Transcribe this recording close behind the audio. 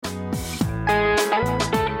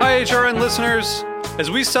HRN listeners.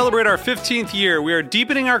 As we celebrate our 15th year, we are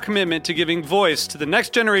deepening our commitment to giving voice to the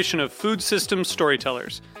next generation of food systems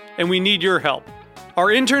storytellers, and we need your help. Our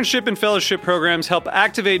internship and fellowship programs help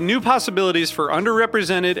activate new possibilities for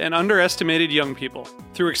underrepresented and underestimated young people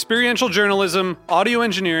through experiential journalism, audio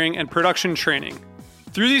engineering, and production training.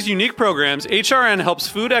 Through these unique programs, HRN helps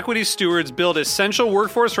food equity stewards build essential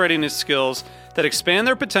workforce readiness skills that expand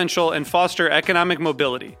their potential and foster economic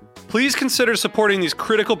mobility. Please consider supporting these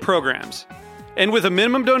critical programs. And with a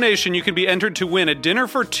minimum donation, you can be entered to win a dinner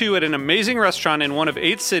for two at an amazing restaurant in one of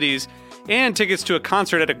 8 cities and tickets to a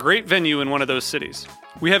concert at a great venue in one of those cities.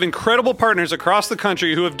 We have incredible partners across the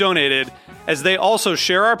country who have donated, as they also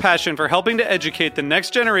share our passion for helping to educate the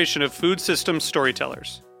next generation of food systems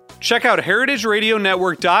storytellers. Check out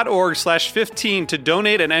heritageradionetwork.org/15 to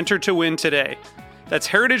donate and enter to win today. That's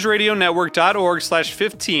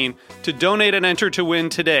heritageradionetwork.org/15 to donate and enter to win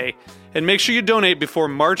today. And make sure you donate before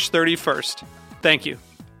March 31st. Thank you.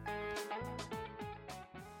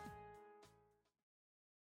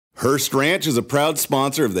 Hearst Ranch is a proud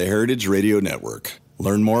sponsor of the Heritage Radio Network.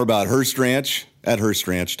 Learn more about Hearst Ranch at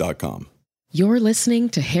HearstRanch.com. You're listening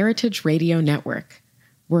to Heritage Radio Network.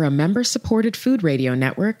 We're a member-supported food radio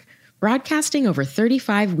network broadcasting over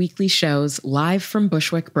 35 weekly shows live from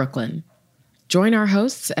Bushwick, Brooklyn. Join our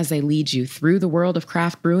hosts as they lead you through the world of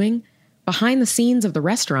craft brewing, behind the scenes of the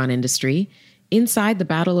restaurant industry, inside the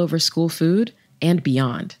battle over school food, and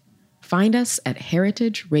beyond. Find us at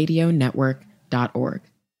heritageradionetwork.org.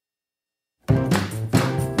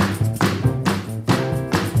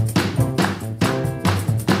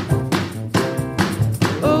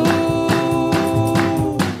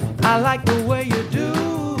 I like the way you do.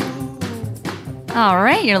 All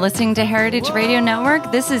right, you're listening to Heritage Radio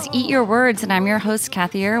Network. This is Eat Your Words, and I'm your host,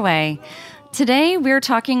 Kathy Irway. Today, we're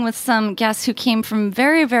talking with some guests who came from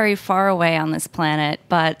very, very far away on this planet.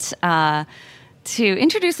 But to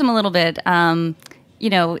introduce them a little bit,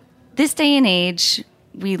 this day and age,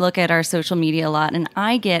 we look at our social media a lot, and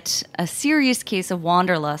I get a serious case of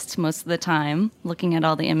wanderlust most of the time, looking at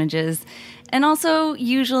all the images, and also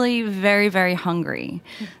usually very, very hungry.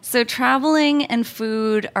 So traveling and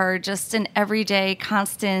food are just an everyday,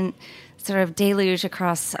 constant sort of deluge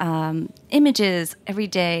across images every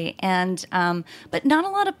day, and but not a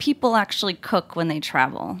lot of people actually cook when they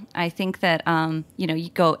travel. I think that you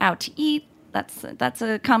go out to eat. That's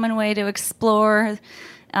a common way to explore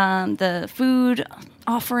the food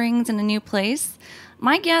offerings in a new place.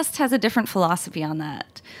 My guest has a different philosophy on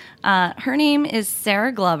that. Her name is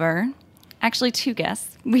Sarah Glover. Actually, 2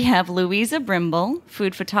 guests. We have Louisa Brimble,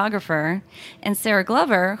 food photographer, and Sarah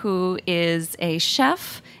Glover, who is a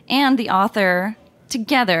chef and the author.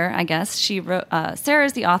 Together, I guess she wrote. Sarah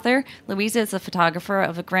is the author. Louisa is the photographer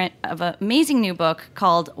of an amazing new book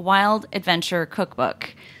called Wild Adventure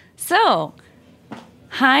Cookbook. So,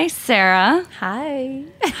 hi, Sarah. Hi.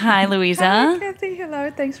 Hi, Louisa. Hi, Kathy. Hello.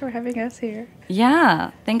 Thanks for having us here. Yeah.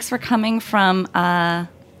 Thanks for coming from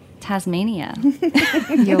Tasmania.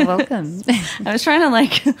 You're welcome. I was trying to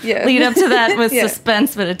lead up to that with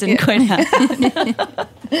suspense, but it didn't quite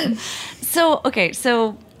happen. So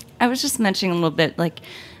I was just mentioning a little bit,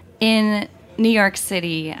 in New York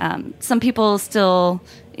City, some people still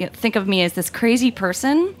think of me as this crazy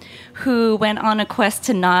person who went on a quest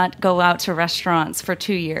to not go out to restaurants for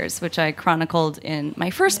 2 years, which I chronicled in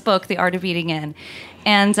my first book, The Art of Eating In.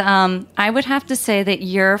 And I would have to say that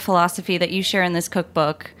your philosophy that you share in this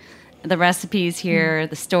cookbook, the recipes here,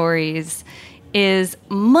 the stories, is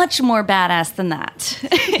much more badass than that.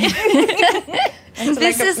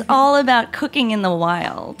 This is all about cooking in the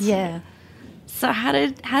wild. Yeah. So how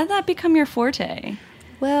did that become your forte?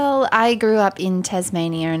 Well, I grew up in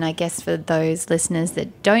Tasmania, and I guess for those listeners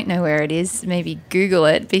that don't know where it is, maybe Google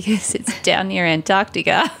it because it's down near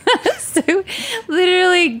Antarctica. So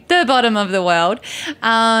literally the bottom of the world.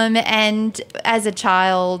 And as a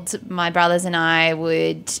child, my brothers and I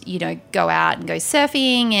would, go out and go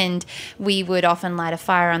surfing, and we would often light a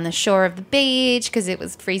fire on the shore of the beach because it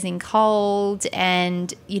was freezing cold,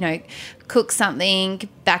 and, cook something.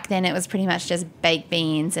 Back then it was pretty much just baked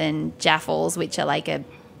beans and jaffles, which are like a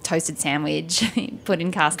toasted sandwich put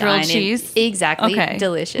in cast iron. Grilled cheese? Exactly. Okay.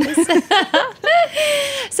 Delicious.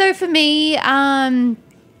 So for me,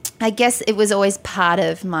 I guess it was always part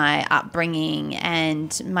of my upbringing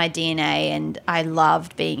and my DNA, and I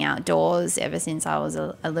loved being outdoors ever since I was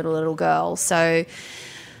a little girl. So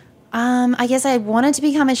I guess I wanted to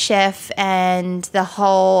become a chef, and the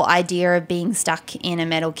whole idea of being stuck in a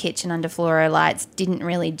metal kitchen under fluoro lights didn't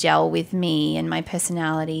really gel with me and my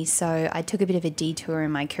personality. So I took a bit of a detour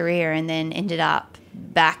in my career and then ended up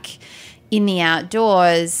back in the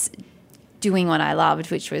outdoors doing what I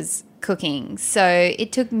loved, which was cooking. So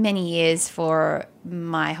it took many years for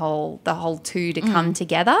the whole two to come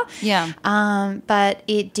together. Yeah. But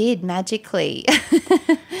it did magically.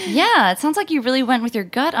 Yeah, it sounds like you really went with your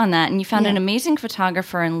gut on that, and you found an amazing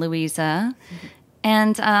photographer in Louisa.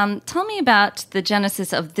 And tell me about the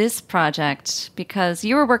genesis of this project, because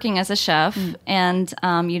you were working as a chef, and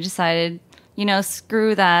you decided,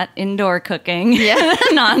 screw that indoor cooking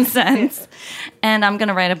nonsense, and I'm going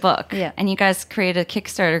to write a book. Yeah. And you guys created a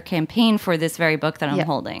Kickstarter campaign for this very book that I'm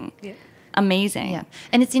holding. Yeah. Amazing. Yeah.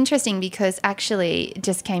 And it's interesting because actually it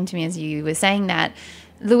just came to me as you were saying that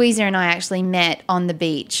Louisa and I actually met on the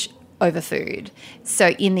beach over food. So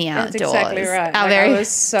in the outdoors. That's exactly right. I was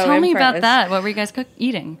so Tell me about impressed. that. What were you guys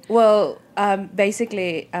eating? Well,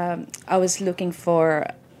 basically, I was looking for,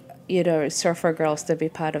 surfer girls to be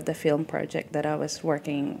part of the film project that I was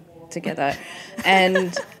working together.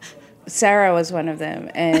 And Sarah was one of them.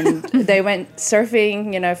 And they went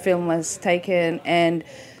surfing, film was taken. And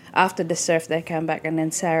after the surf, they came back. And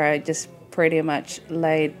then Sarah just pretty much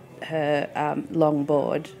laid her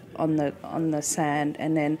longboard on the sand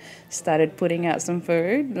and then started putting out some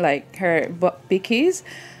food, like her bickies.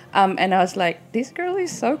 And I was like, this girl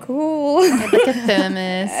is so cool. Like a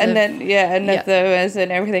thermos. And then, the thermos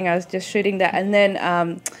and everything. I was just shooting that. And then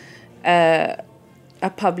a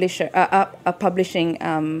publishing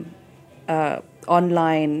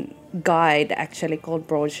online guide actually called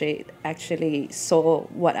Broadsheet actually saw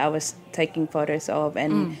what I was taking photos of.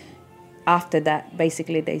 And after that,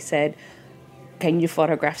 basically they said, can you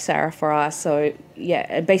photograph Sarah for us? So,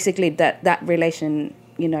 basically that relation,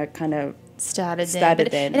 kind of started there.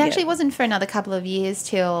 But it actually wasn't for another couple of years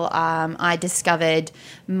till I discovered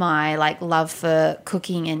my love for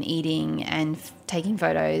cooking and eating and taking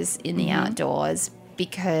photos in the outdoors,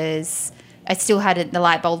 because I still hadn't, the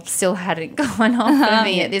light bulb still hadn't gone off for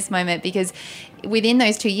me at this moment, because within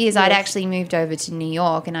those 2 years, I'd actually moved over to New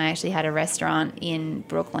York, and I actually had a restaurant in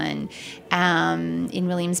Brooklyn, in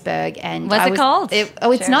Williamsburg. And what's it called?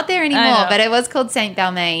 It's not there anymore, but it was called St.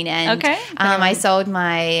 Balmain. And I sold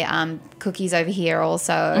my cookies over here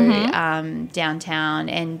also, downtown.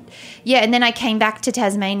 And then I came back to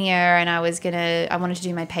Tasmania, and I wanted to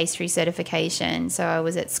do my pastry certification. So I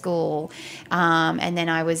was at school, and then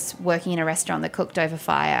I was working in a restaurant that cooked over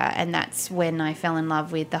fire, and that's when I fell in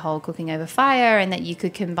love with the whole cooking over fire, and that you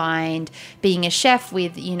could combine being a chef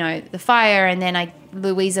with, the fire. And then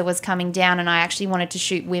Louisa was coming down, and I actually wanted to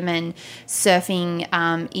shoot women surfing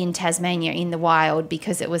in Tasmania in the wild,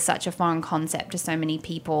 because it was such a foreign concept to so many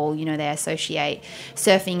people. They associate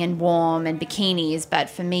surfing and warm and bikinis, but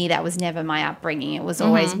for me that was never my upbringing. It was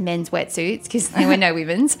always men's wetsuits, because there were no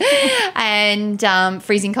women's, and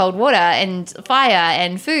freezing cold water and fire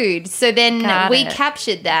and food. So then we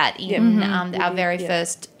captured that in our very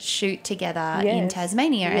first shoot together in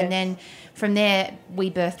Tasmania, and then from there we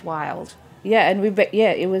birthed Wild. Yeah, and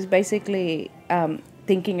it was basically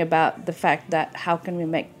thinking about the fact that how can we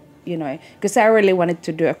make, because I really wanted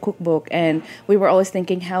to do a cookbook, and we were always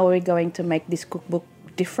thinking, how are we going to make this cookbook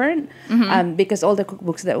different? Because all the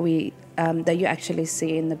cookbooks that you actually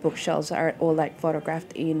see in the bookshelves are all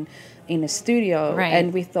photographed in a studio,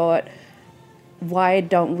 and we thought, why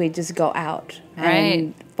don't we just go out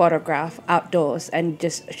and photograph outdoors and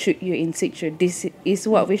just shoot you in situ? This is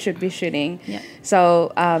what we should be shooting. Yeah.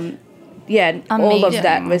 So. All of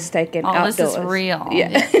that was taken outdoors. All this is real.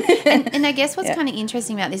 Yeah. and I guess what's kind of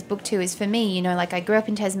interesting about this book too is, for me, I grew up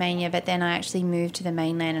in Tasmania, but then I actually moved to the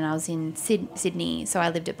mainland, and I was in Sydney, so I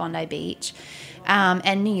lived at Bondi Beach.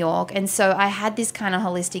 And New York. And so I had this kind of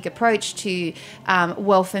holistic approach to,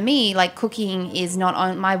 for me, cooking is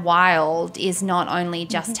my wild is not only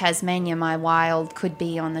just Tasmania. My wild could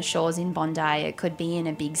be on the shores in Bondi. It could be in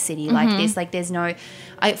a big city like this. There's no,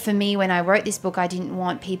 for me, when I wrote this book, I didn't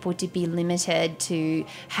want people to be limited to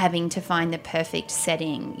having to find the perfect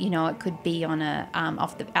setting. It could be on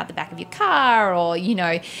out the back of your car, or,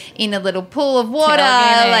 in a little pool of water.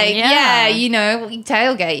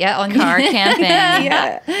 Tailgate, on car camping.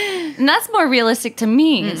 And that's more realistic to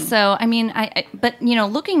me. So, but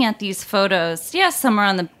looking at these photos, yes, some are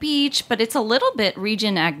on the beach, but it's a little bit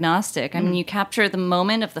region agnostic. You capture the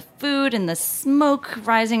moment of the food and the smoke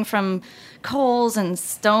rising from coals and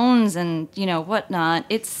stones and, whatnot.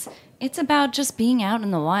 It's about just being out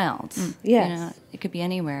in the wild. Yes. It could be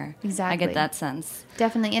anywhere. Exactly. I get that sense.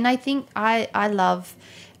 Definitely. And I think I love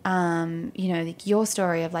like your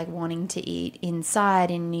story of like wanting to eat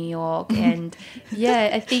inside in New York. And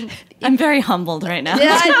I think I'm very humbled right now.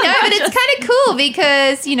 Yeah, no, but it's kind of cool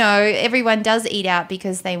because, everyone does eat out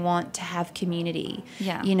because they want to have community.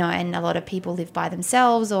 Yeah. And a lot of people live by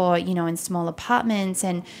themselves or, in small apartments,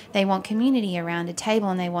 and they want community around a table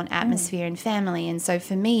and they want atmosphere and family. And so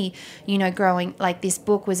for me, growing, like, this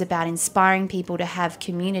book was about inspiring people to have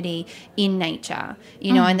community in nature,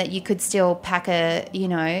 and that you could still pack a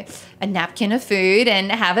napkin of food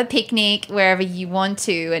and have a picnic wherever you want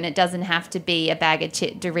to, and it doesn't have to be a bag of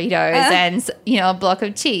Doritos and a block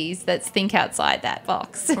of cheese. Let's think outside that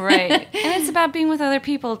box. Right. And it's about being with other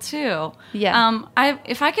people too. Yeah.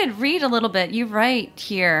 If I could read a little bit, you write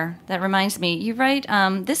here, that reminds me, you write,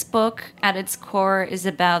 this book at its core is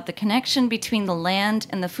about the connection between the land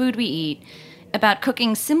and the food we eat, about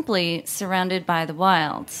cooking simply surrounded by the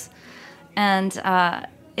wilds. And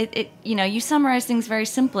you summarize things very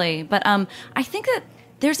simply, but I think that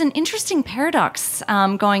there's an interesting paradox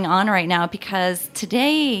going on right now, because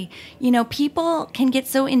today, people can get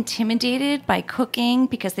so intimidated by cooking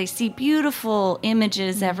because they see beautiful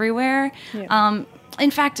images everywhere. Yeah. In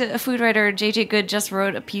fact, a food writer, JJ Good, just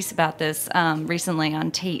wrote a piece about this recently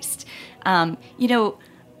on taste.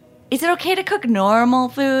 Is it okay to cook normal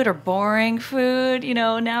food or boring food?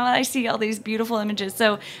 Now I see all these beautiful images.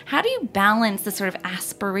 So how do you balance the sort of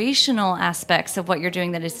aspirational aspects of what you're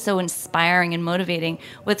doing that is so inspiring and motivating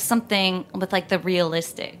with something with like the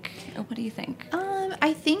realistic? What do you think?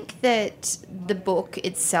 I think that the book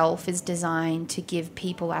itself is designed to give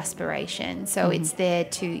people aspiration. So it's there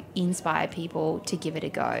to inspire people to give it a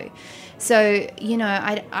go. So,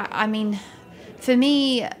 I mean, for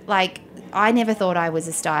me, like, I never thought I was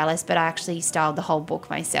a stylist, but I actually styled the whole book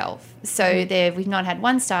myself. So we've not had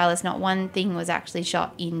one stylist, not one thing was actually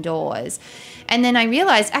shot indoors. And then I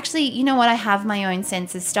realized, actually, you know what, I have my own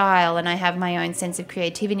sense of style and I have my own sense of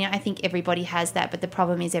creativity. I think everybody has that, but the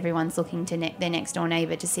problem is everyone's looking to their next door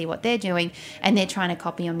neighbor to see what they're doing, and they're trying to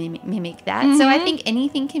copy or mimic that. Mm-hmm. So I think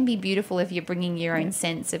anything can be beautiful if you're bringing your own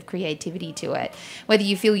sense of creativity to it. Whether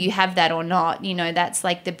you feel you have that or not, that's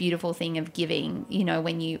like the beautiful thing of giving.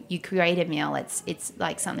 When you create a meal, it's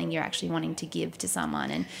like something you're actually wanting to give to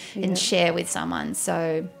someone and share with someone.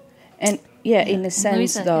 So, and in a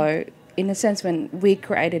sense, Louisa, in a sense, when we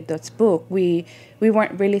created this book, we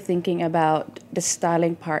weren't really thinking about the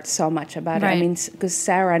styling part so much about it. I mean, because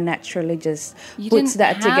Sarah naturally just puts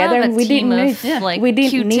that together, and we didn't need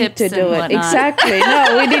to do it. Exactly.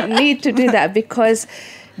 No, we didn't need to do that, because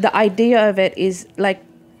the idea of it is like,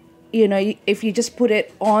 if you just put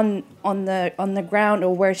it on the ground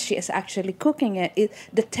or where she is actually cooking it,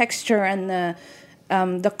 the texture and the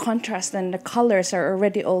contrast and the colors are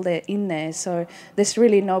already all there in there. So there's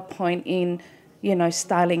really no point in,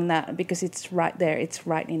 styling that, because it's right there. It's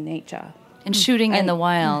right in nature. And shooting in the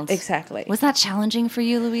wild. Exactly. Was that challenging for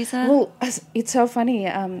you, Louisa? Well, it's so funny.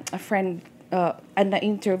 A friend in the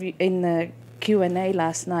interview, in the Q&A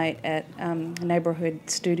last night at Neighborhood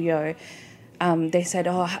Studio, they said,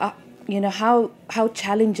 how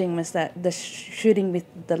challenging was that, the shooting with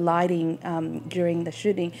the lighting during the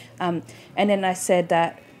shooting. And then I said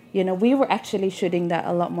that, we were actually shooting that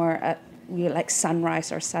a lot more at like sunrise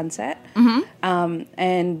or sunset. Mm-hmm.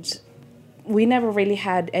 And we never really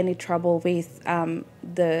had any trouble with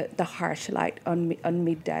the harsh light on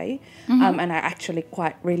midday. Mm-hmm. And I actually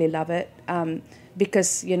quite really love it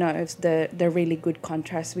because, it's the really good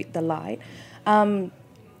contrast with the light.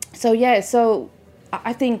 So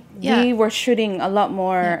I think we were shooting a lot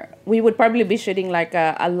more. Yeah. We would probably be shooting like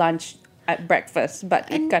a lunch at breakfast, but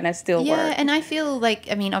it kind of still worked. Yeah, and I feel like,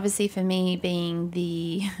 obviously for me, being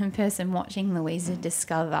the person watching Louisa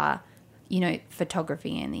discover,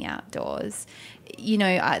 photography in the outdoors,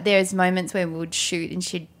 there's moments where we would shoot and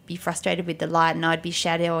she'd be frustrated with the light and I'd be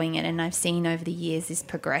shadowing it, and I've seen over the years this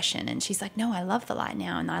progression, and she's like, no, I love the light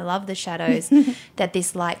now, and I love the shadows that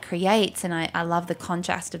this light creates, and I love the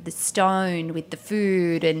contrast of the stone with the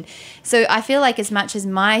food. And so I feel like as much as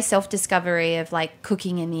my self-discovery of like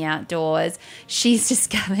cooking in the outdoors, she's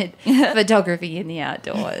discovered photography in the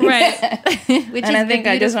outdoors. Right. Which and is I think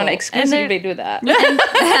beautiful. I just want to exclusively do that.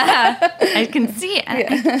 I can see it. I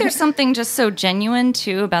think there's something just so genuine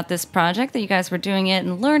too about this project, that you guys were doing it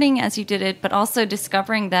and learning as you did it, but also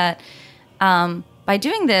discovering that by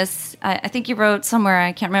doing this, I think you wrote somewhere,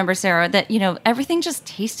 I can't remember, Sarah, that everything just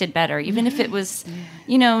tasted better, even if it was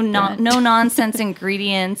no nonsense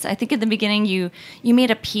ingredients. I think at the beginning you made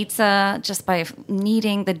a pizza just by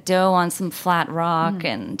kneading the dough on some flat rock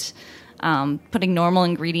and putting normal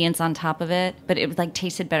ingredients on top of it, but it like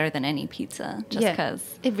tasted better than any pizza, just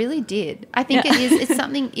because it really did. I think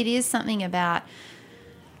it is something about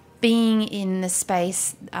being in the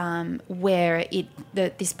space where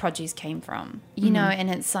this produce came from, you know, and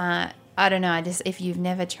it's I don't know. If you've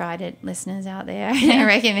never tried it, listeners out there, I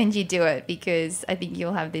recommend you do it, because I think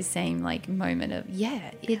you'll have this same like moment of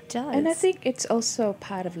it does. And I think it's also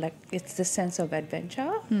part of like it's the sense of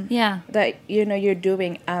adventure. Yeah. That you're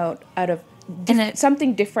doing out of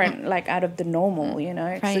something different, like out of the normal. You know,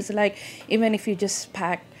 Right. So it's like even if you just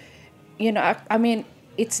pack, you know, I mean,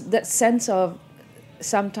 it's that sense of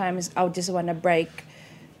sometimes I just want to break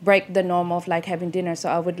the norm of like having dinner, so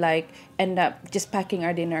I would like end up just packing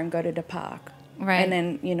our dinner and go to the park, Right. And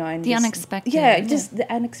then and The just, unexpected. just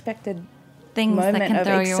the unexpected Things that moment can of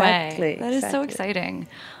throw you exactly, away. That is so exactly.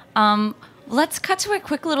 exciting. Let's cut to a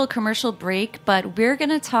quick little commercial break, but we're going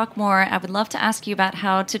to talk more. I would love to ask you about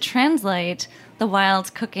how to translate the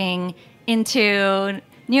wild cooking into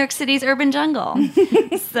New York City's urban jungle.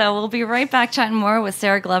 So we'll be right back chatting more with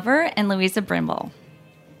Sarah Glover and Louisa Brimble.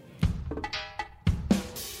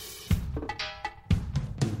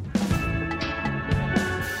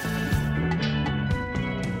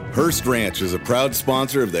 Hearst Ranch is a proud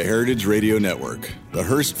sponsor of the Heritage Radio Network. The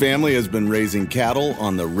Hearst family has been raising cattle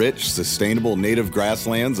on the rich, sustainable native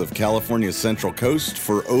grasslands of California's Central Coast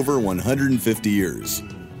for over 150 years.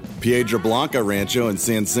 Piedra Blanca Rancho in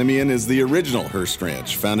San Simeon is the original Hearst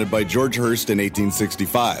Ranch, founded by George Hearst in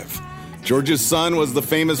 1865. George's son was the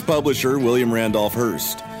famous publisher William Randolph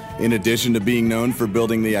Hearst. In addition to being known for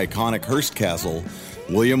building the iconic Hearst Castle,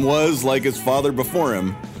 William was, like his father before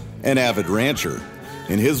him, an avid rancher.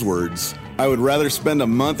 In his words, "I would rather spend a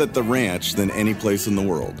month at the ranch than any place in the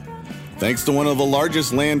world." Thanks to one of the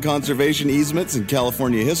largest land conservation easements in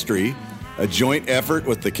California history, a joint effort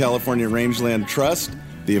with the California Rangeland Trust,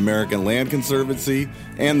 the American Land Conservancy,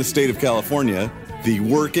 and the state of California, the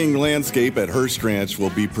working landscape at Hearst Ranch will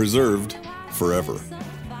be preserved forever.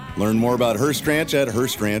 Learn more about Hearst Ranch at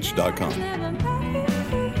HearstRanch.com.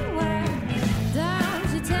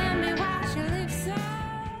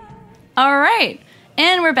 All right.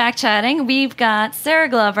 And we're back chatting. We've got Sarah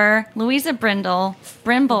Glover, Louisa Brimble.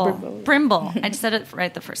 I just said it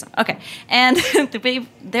right the first time. Okay. And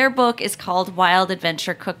their book is called Wild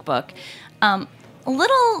Adventure Cookbook. A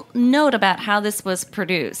little note about how this was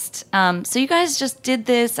produced. So you guys just did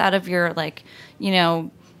this out of your, like, you know,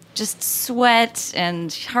 just sweat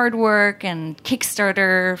and hard work and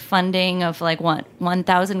Kickstarter funding of like what,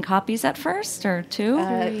 1,000 copies at first or two?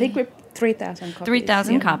 I think we're 3,000 copies.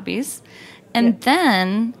 3,000 copies. And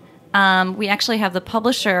then we actually have the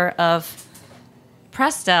publisher of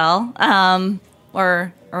Prestel,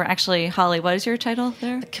 or actually, Holly, what is your title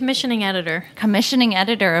there? Commissioning editor. Commissioning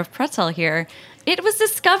editor of Pretzel here. It was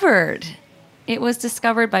discovered. It was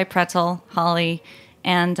discovered by Pretzel, Holly,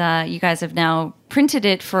 and you guys have now printed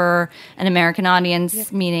it for an American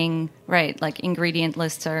audience, meaning, right, like ingredient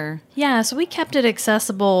lists are... Yeah, so we kept it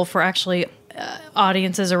accessible for actually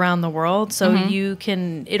audiences around the world, so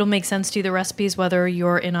it'll make sense to you, the recipes, whether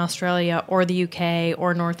you're in Australia or the UK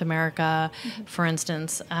or North America, for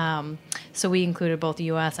instance. So we included both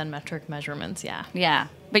US and metric measurements, Yeah,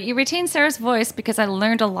 but you retained Sarah's voice because I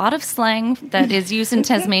learned a lot of slang that is used in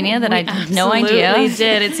Tasmania that I had no idea. Absolutely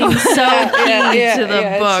did. It seems so key to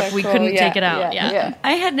the book. So we cool. couldn't take it out. Yeah.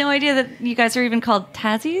 I had no idea that you guys are even called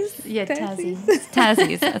Tassies. Yeah, Tassie.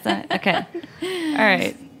 Tassies. That's it. Okay. All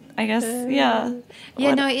right. I guess, yeah.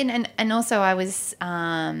 Yeah, no, and also I was,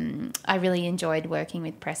 I really enjoyed working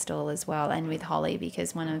with Prestel as well and with Holly,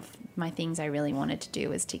 because one of my things I really wanted to do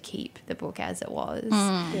was to keep the book as it was.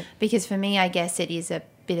 Because for me, I guess it is a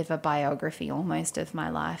bit of a biography almost of my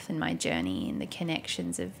life and my journey and the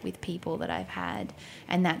connections with people that I've had.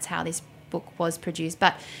 And that's how this book was produced.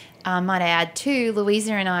 But might I add too,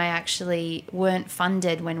 Louisa and I actually weren't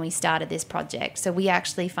funded when we started this project. So we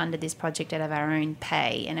actually funded this project out of our own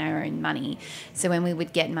pay and our own money. So when we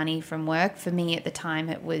would get money from work, for me at the time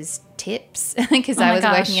it was tips, because I was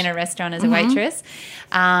working in a restaurant as a waitress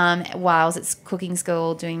while I was at cooking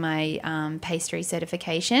school doing my pastry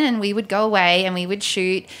certification. And we would go away and we would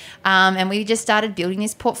shoot, and we just started building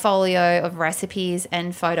this portfolio of recipes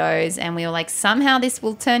and photos, and we were like, somehow this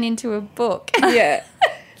will turn into a book. Yeah.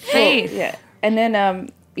 Faith. Yeah. And then,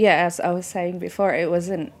 as I was saying before, it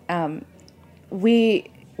wasn't, we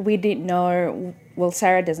didn't know, well,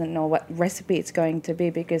 Sarah doesn't know what recipe it's going to be,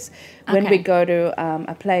 because when we go to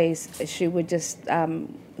a place, she would just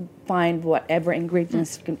find whatever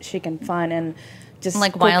ingredients she can find and just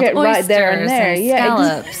like cook wild it oysters right there and there. and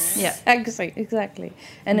Yeah, scallops. exactly.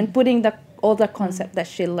 And then putting all the concept that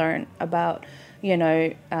she learned about,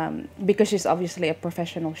 because she's obviously a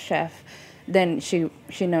professional chef, then she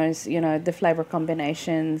knows, the flavor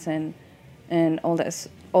combinations and all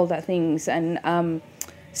that things. And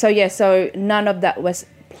so none of that was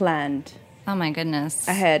planned Oh my goodness.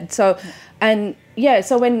 ahead. So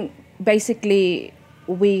when basically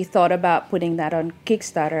we thought about putting that on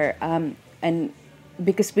Kickstarter, and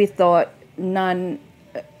because we thought when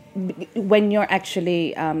you're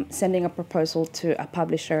actually sending a proposal to a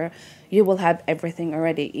publisher, you will have everything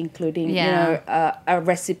already, including a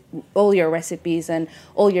recipe, all your recipes and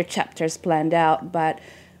all your chapters planned out. But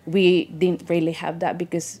we didn't really have that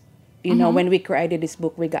because when we created this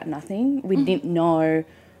book, we got nothing. We didn't know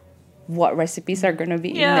what recipes are going to be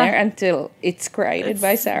in there until it's created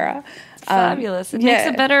by Sarah. Fabulous. It makes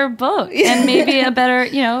a better book, and maybe a better,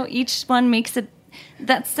 each one makes it.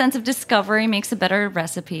 That sense of discovery makes a better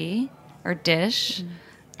recipe or dish,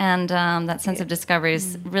 and that sense of discovery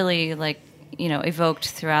is really evoked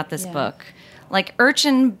throughout this book, like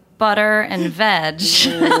urchin butter and veg.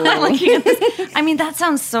 Looking at this, I mean, that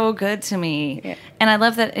sounds so good to me, and I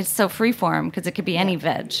love that it's so freeform because it could be any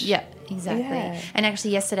veg. Yeah. Exactly. Yeah. And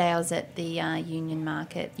actually yesterday I was at the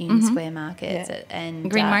Union Square Market.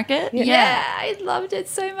 And Green Market? Yeah, I loved it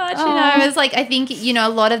so much. It was like, I think, a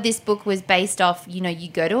lot of this book was based off, you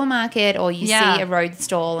go to a market or you see a road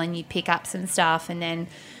stall and you pick up some stuff and then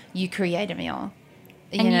you create a meal,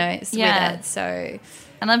 with it. So...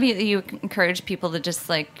 I love you encourage people to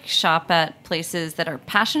just shop at places that are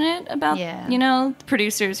passionate about,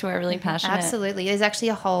 producers who are really passionate. Absolutely. There's actually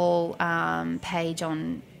a whole page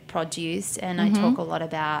on produce, and I talk a lot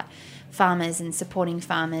about farmers and supporting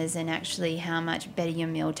farmers and actually how much better your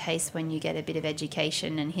meal tastes when you get a bit of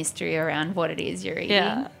education and history around what it is you're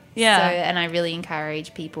eating. Yeah. So, and I really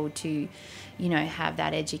encourage people to, have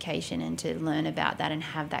that education and to learn about that and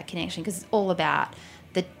have that connection, because it's all about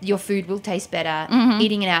that your food will taste better,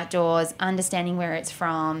 eating it outdoors, understanding where it's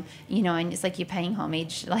from, and it's like you're paying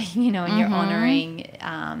homage, and you're honouring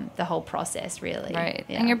the whole process, really. Right.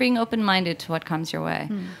 Yeah. And you're being open-minded to what comes your way.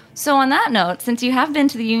 So on that note, since you have been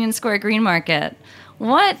to the Union Square Green Market,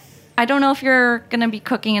 I don't know if you're going to be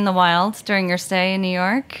cooking in the wild during your stay in New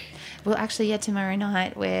York. Well, actually, tomorrow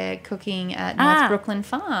night we're cooking at North Brooklyn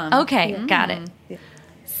Farm. Okay, got it. Yeah.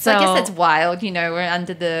 So I guess that's wild, we're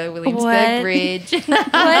under the Williamsburg Bridge.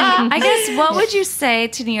 I guess, what would you say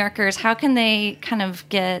to New Yorkers? How can they kind of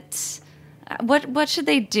get, what should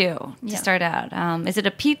they do to start out? Is it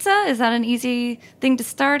a pizza? Is that an easy thing to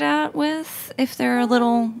start out with if they're a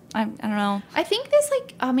little, I don't know. I think there's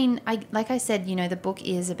like I said, the book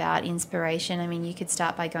is about inspiration. I mean, you could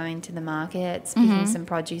start by going to the markets, picking some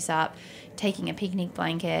produce up, taking a picnic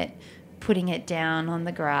blanket, putting it down on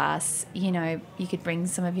the grass. You could bring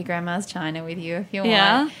some of your grandma's china with you if you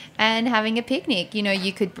want, and having a picnic.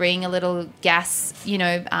 You could bring a little gas,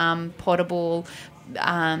 portable,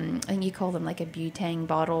 I think you call them like a butane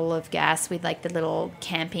bottle of gas with the little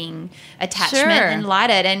camping attachment, and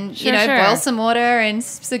light it, and boil some water and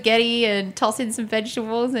spaghetti and toss in some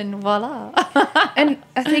vegetables, and voila. And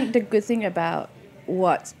I think the good thing about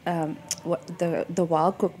what the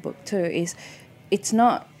Wild Cookbook too is it's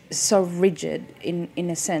not so rigid in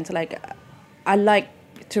a sense. I like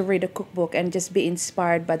to read a cookbook and just be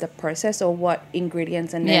inspired by the process or what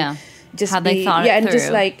ingredients, and then just how they thought it and through.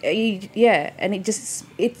 just and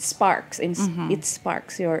it sparks it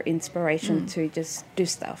sparks your inspiration to just do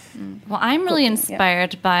stuff. Well, I'm really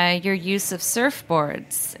inspired by your use of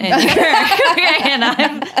surfboards in your career, and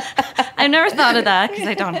I've never thought of that because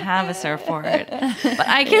I don't have a surfboard, but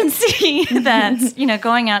I can see that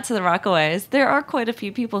going out to the Rockaways, there are quite a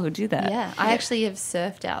few people who do that. Yeah, I actually have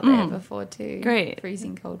surfed out there before too. Great.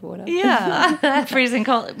 Freezing cold water. Yeah. Freezing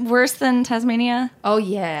cold. Worse than Tasmania? Oh,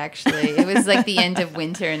 yeah, actually. It was like the end of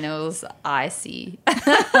winter and it was icy.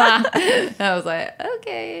 I was like,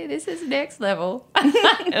 okay, this is next level.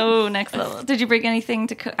 Oh, next level. Did you bring anything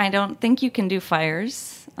to cook? I don't think you can do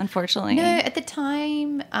fires, unfortunately. No, at the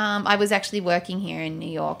time, I was actually working here in New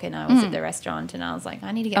York, and I was at the restaurant, and I was like,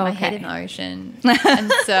 I need to get my head in the ocean.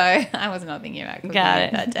 And so I was not thinking about cooking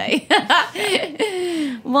that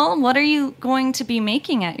day. Well, what are you going to be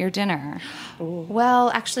making at your dinner? Well,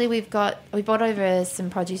 actually, we brought over some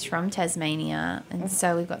produce from Tasmania, and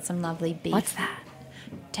so we've got some lovely beef. What's that?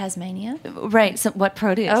 Tasmania. Right. So what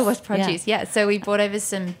produce? Oh, what's produce? Yeah. So we brought over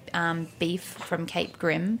some beef from Cape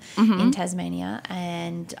Grim in Tasmania,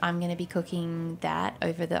 and I'm going to be cooking that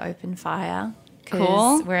over the open fire.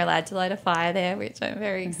 Cool. We're allowed to light a fire there, which I'm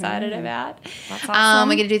very excited about. That's awesome.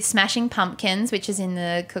 We're going to do the smashing pumpkins, which is in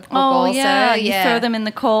the cookbook also. Yeah. You throw them in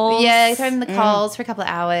the coals. Yeah, you throw them in the coals for a couple of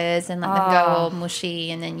hours and let them go all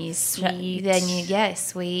mushy, and then you Sweet.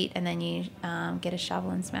 sweet, and then you get a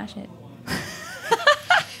shovel and smash it.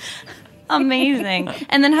 Amazing.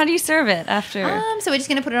 And then how do you serve it after? So we're just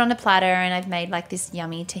going to put it on a platter, and I've made like this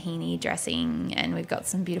yummy tahini dressing, and we've got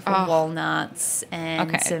some beautiful walnuts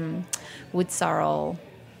and some wood sorrel.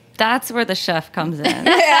 That's where the chef comes in.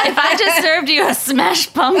 If I just served you a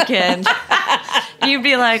smashed pumpkin, you'd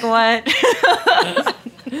be like, what?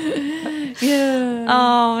 Yeah.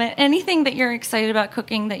 Oh, anything that you're excited about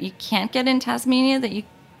cooking that you can't get in Tasmania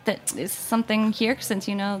that is something here, since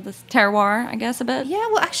you know this terroir, I guess, a bit? Yeah,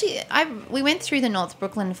 well, actually, we went through the North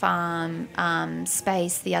Brooklyn farm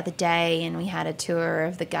space the other day, and we had a tour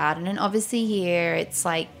of the garden. And obviously here it's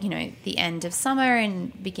like, you know, the end of summer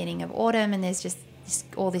and beginning of autumn, and there's just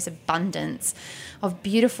all this abundance of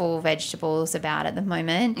beautiful vegetables about at the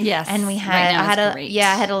moment. Yes, and we had right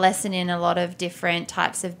now I had a lesson in a lot of different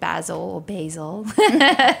types of basil or basil.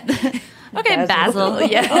 Okay, basil.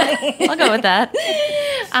 Yeah, I'll go with that.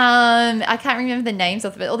 I can't remember the names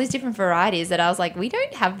of it, but all these different varieties that I was like, we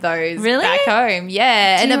don't have those really back home.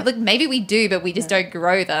 Yeah, and look, maybe we do, but we just don't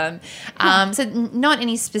grow them. So not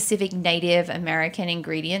any specific Native American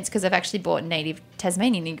ingredients, because I've actually bought native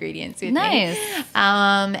Tasmanian ingredients with me.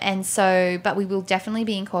 And so, but we will definitely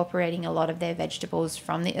be incorporating a lot of their vegetables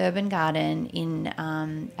from the urban garden in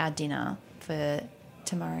our dinner for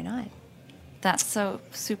tomorrow night. That's so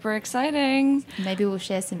super exciting. Maybe we'll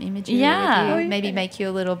share some imagery Yeah. with you. Maybe make you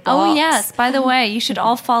a little box. Oh, yes. By the way, you should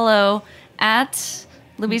all follow at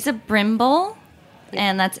Louisa Brimble,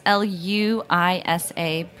 and that's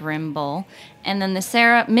Luisa Brimble. And then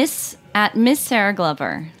the Miss Sarah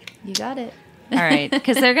Glover. You got it. All right,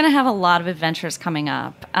 because they're going to have a lot of adventures coming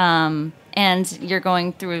up. And you're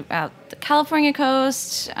going throughout the California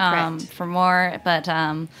coast for more, but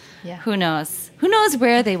who knows? Who knows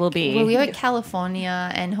where they will be? Well, we were at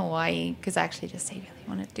California and Hawaii because I actually just really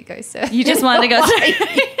wanted to go surf. You just wanted to go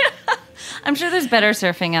surfing? I'm sure there's better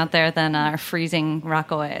surfing out there than our freezing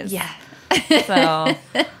Rockaways. Yeah. So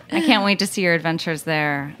I can't wait to see your adventures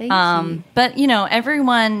there. Thank you. But, you know,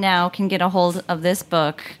 everyone now can get a hold of this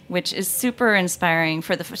book, which is super inspiring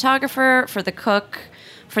for the photographer, for the cook,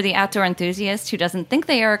 for the outdoor enthusiast who doesn't think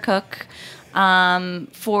they are a cook,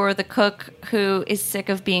 for the cook who is sick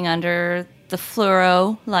of being under the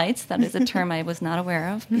fluoro lights. That is a term I was not aware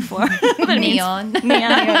of before. Neon.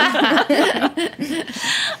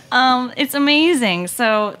 It's amazing.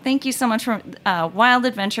 So thank you so much for Wild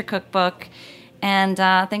Adventure Cookbook. And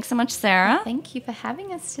thanks so much, Sarah. Thank you for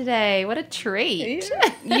having us today. What a treat.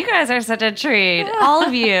 You guys are such a treat. All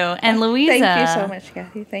of you. And Louisa. Thank you so much,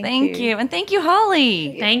 Kathy. Thank you. And thank you,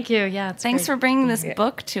 Holly. Thank you. Yeah. Thanks for bringing this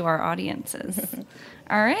book to our audiences.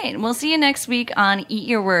 All right. We'll see you next week on Eat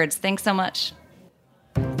Your Words. Thanks so much.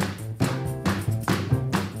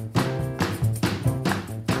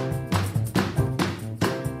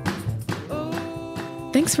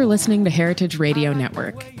 Thanks for listening to Heritage Radio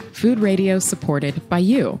Network, food radio supported by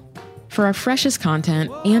you. For our freshest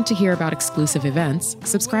content and to hear about exclusive events,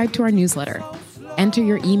 subscribe to our newsletter. Enter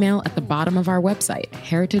your email at the bottom of our website,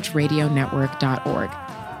 heritageradionetwork.org.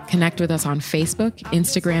 Connect with us on Facebook,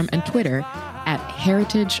 Instagram, and Twitter at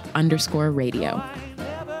heritage_radio.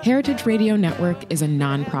 Heritage Radio Network is a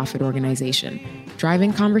nonprofit organization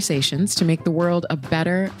driving conversations to make the world a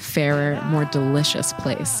better, fairer, more delicious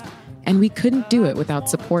place. And we couldn't do it without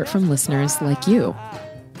support from listeners like you.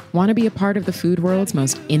 Want to be a part of the food world's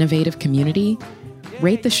most innovative community?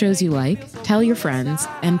 Rate the shows you like, tell your friends,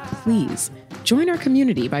 and please join our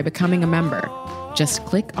community by becoming a member. Just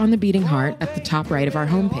click on the beating heart at the top right of our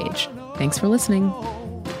homepage. Thanks for listening.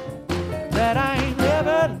 That I ain't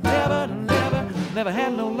never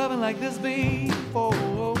had no loving like this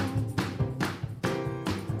before.